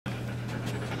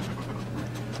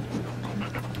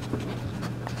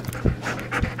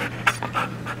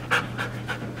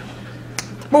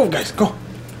Move, guys. Go.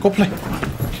 Go play.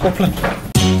 Go play.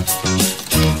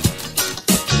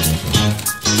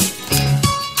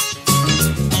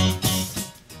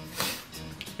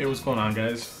 Hey, what's going on,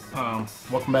 guys?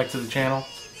 Welcome back to the channel.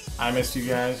 I missed you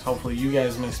guys. Hopefully you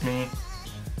guys missed me.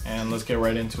 And let's get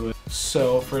right into it.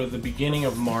 So for the beginning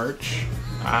of March,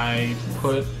 I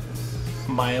put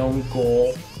my own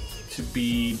goal to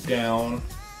be down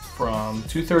from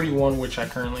 231, which I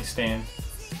currently stand,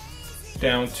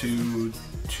 down to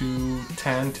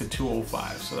 210 to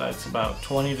 205. So that's about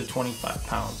 20 to 25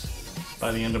 pounds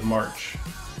by the end of March,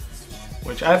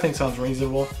 which I think sounds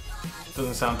reasonable.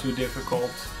 Doesn't sound too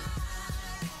difficult.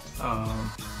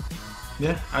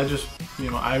 Yeah, I just,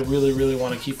 I really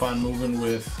want to keep on moving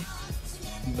with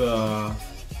the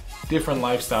different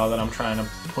lifestyle that I'm trying to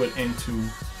put into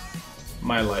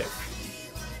my life,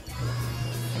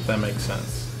 if that makes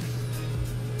sense.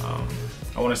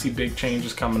 I want to see big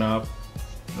changes coming up.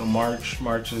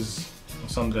 March is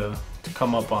something to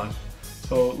come up on.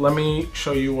 So let me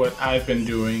show you what I've been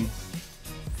doing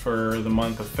for the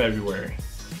month of February.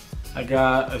 I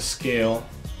got a scale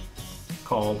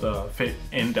called Fit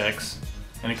Index,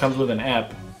 and it comes with an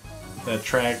app that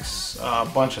tracks a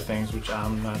bunch of things, which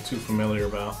I'm not too familiar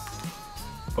about,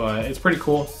 but it's pretty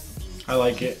cool. I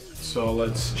like it, so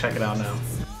let's check it out now.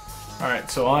 Alright,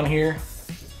 so on here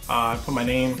I put my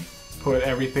name, put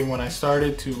everything when I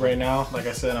started to right now. Like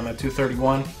I said, I'm at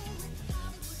 231,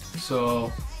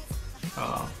 so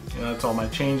that's all my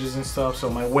changes and stuff. So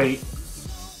my weight,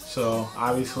 so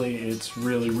obviously it's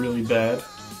really bad,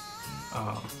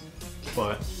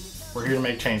 but we're here to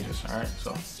make changes. Alright,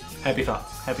 so happy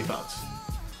thoughts.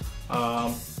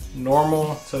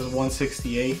 Normal says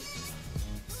 168.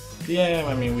 Yeah,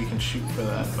 I mean, we can shoot for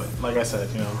that, but like I said,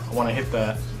 I want to hit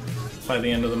that by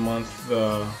the end of the month,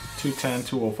 the 210,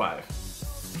 205.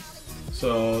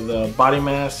 So the body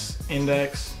mass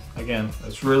index, again,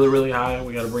 it's really high.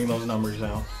 We got to bring those numbers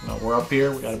down. We're up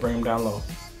here, we got to bring them down low.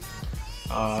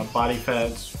 Body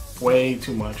fat's way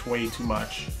too much.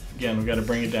 Again, we got to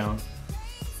bring it down.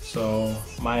 So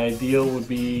my ideal would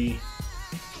be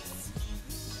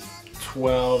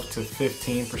 12 to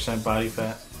 15% body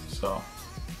fat. So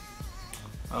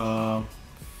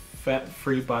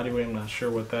fat-free body weight, I'm not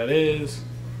sure what that is.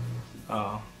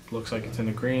 Looks like it's in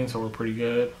the green, so we're pretty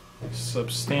good.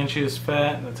 Substantious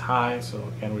fat, that's high, so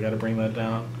again, we got to bring that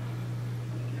down.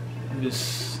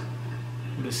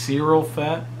 Visceral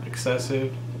fat,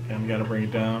 excessive, again, we got to bring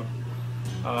it down.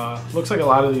 Looks like a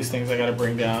lot of these things I got to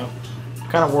bring down.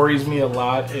 Kind of worries me a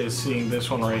lot is seeing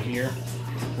this one right here,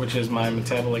 which is my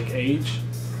metabolic age.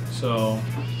 So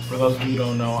for those of you who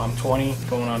don't know, I'm 20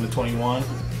 going on to 21,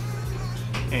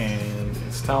 and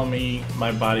it's telling me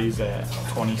my body's at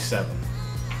 27.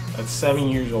 That's 7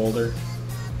 years older.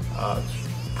 It's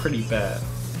pretty bad.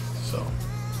 So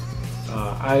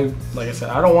like I said,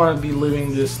 I don't want to be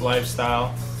living this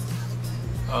lifestyle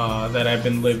that I've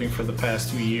been living for the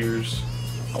past 2 years.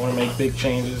 I want to make big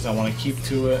changes. I want to keep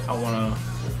to it. I want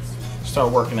to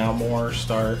start working out more,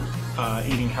 start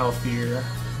eating healthier.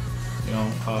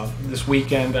 This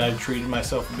weekend I treated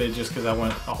myself a bit just because I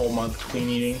went a whole month clean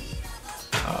eating.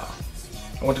 I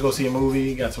went to go see a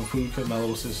movie, got some food because my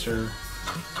little sister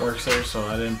works there, so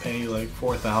I didn't pay like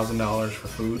 $4,000 for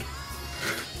food.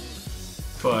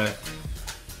 But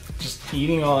just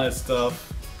eating all that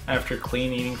stuff after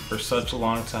clean eating for such a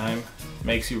long time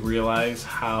makes you realize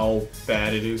how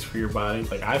bad it is for your body.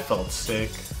 Like, I felt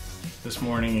sick this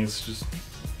morning. It's just,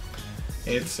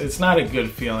 it's not a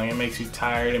good feeling. It makes you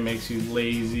tired, it makes you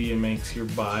lazy, it makes your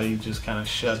body just kind of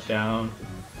shut down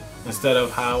instead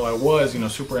of how I was,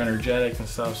 super energetic and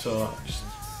stuff. So I just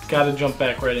got to jump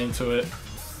back right into it.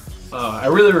 I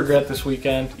really regret this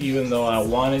weekend, even though I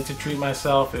wanted to treat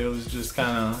myself. It was just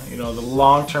kind of, the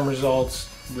long-term results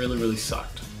really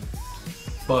sucked.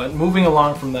 But moving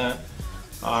along from that,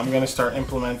 I'm going to start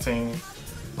implementing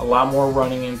a lot more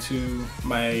running into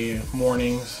my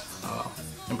mornings,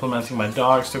 implementing my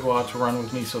dogs to go out to run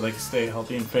with me so they can stay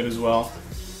healthy and fit as well.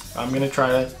 I'm going to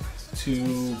try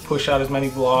to push out as many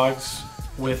vlogs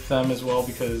with them as well,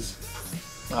 because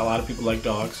a lot of people like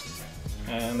dogs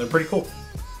and they're pretty cool.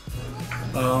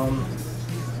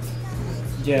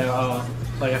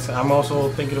 Like I said, I'm also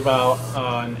thinking about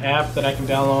an app that I can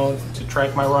download to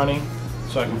track my running,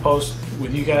 so I can post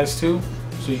with you guys too,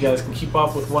 so you guys can keep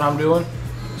up with what I'm doing,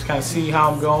 just kind of see how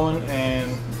I'm going,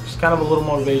 and just kind of a little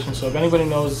motivation. So if anybody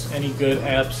knows any good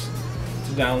apps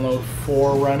to download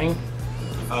for running,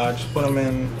 just put them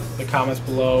in the comments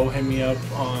below. Hit me up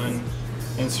on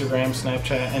Instagram,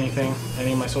 Snapchat, anything,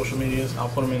 any of my social medias. I'll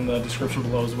put them in the description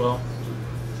below as well.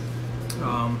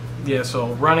 Yeah,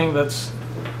 so running, that's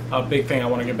a big thing I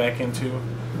want to get back into.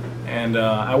 And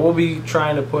I will be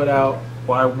trying to put out,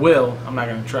 well, I'm not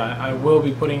going to try, I will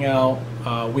be putting out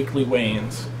weekly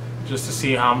weigh-ins just to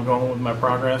see how I'm going with my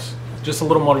progress. Just a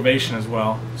little motivation as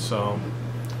well. So,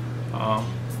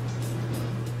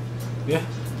 yeah,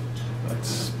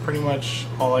 that's pretty much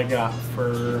all I got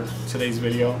for today's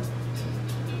video.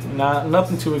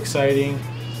 Nothing too exciting,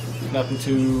 nothing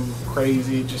too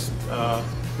crazy, just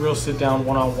real sit-down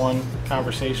one-on-one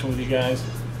conversation with you guys.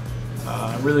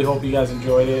 I really hope you guys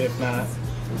enjoyed it. If not,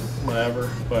 whatever.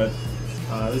 But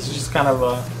this is just kind of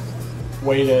a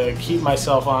way to keep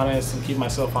myself honest and keep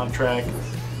myself on track,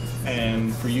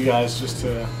 and for you guys just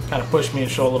to kind of push me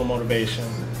and show a little motivation.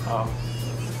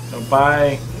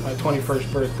 By my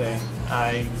 21st birthday,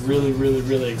 I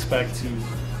really expect to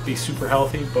be super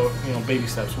healthy, but baby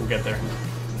steps, we'll get there.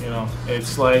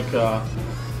 It's like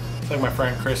my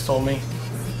friend Chris told me,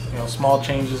 small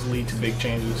changes lead to big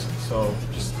changes. So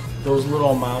just those little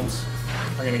amounts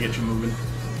are gonna get you moving.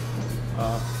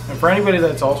 And for anybody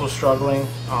that's also struggling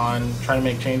on trying to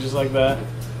make changes like that,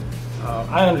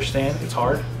 I understand it's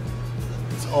hard.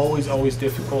 It's always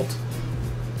difficult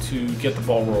to get the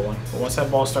ball rolling. But once that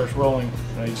ball starts rolling,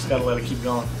 you just gotta let it keep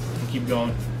going and keep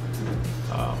going.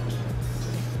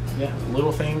 Yeah,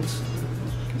 little things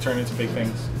can turn into big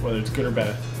things, whether it's good or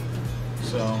bad.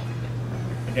 So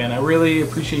again, I really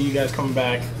appreciate you guys coming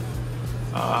back.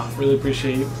 Really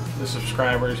appreciate the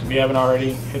subscribers. If you haven't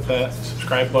already, hit that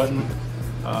subscribe button.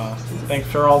 Thanks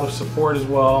for all the support as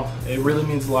well. It really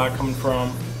means a lot coming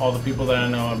from all the people that I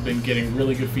know. I've been getting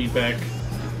really good feedback,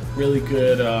 really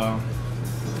good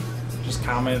just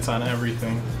comments on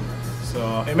everything.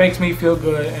 So it makes me feel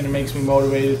good, and it makes me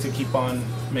motivated to keep on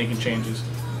making changes.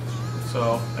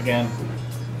 So again,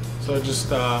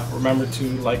 just remember to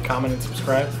like, comment, and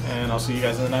subscribe, and I'll see you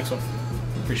guys in the next one.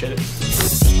 Appreciate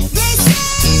it.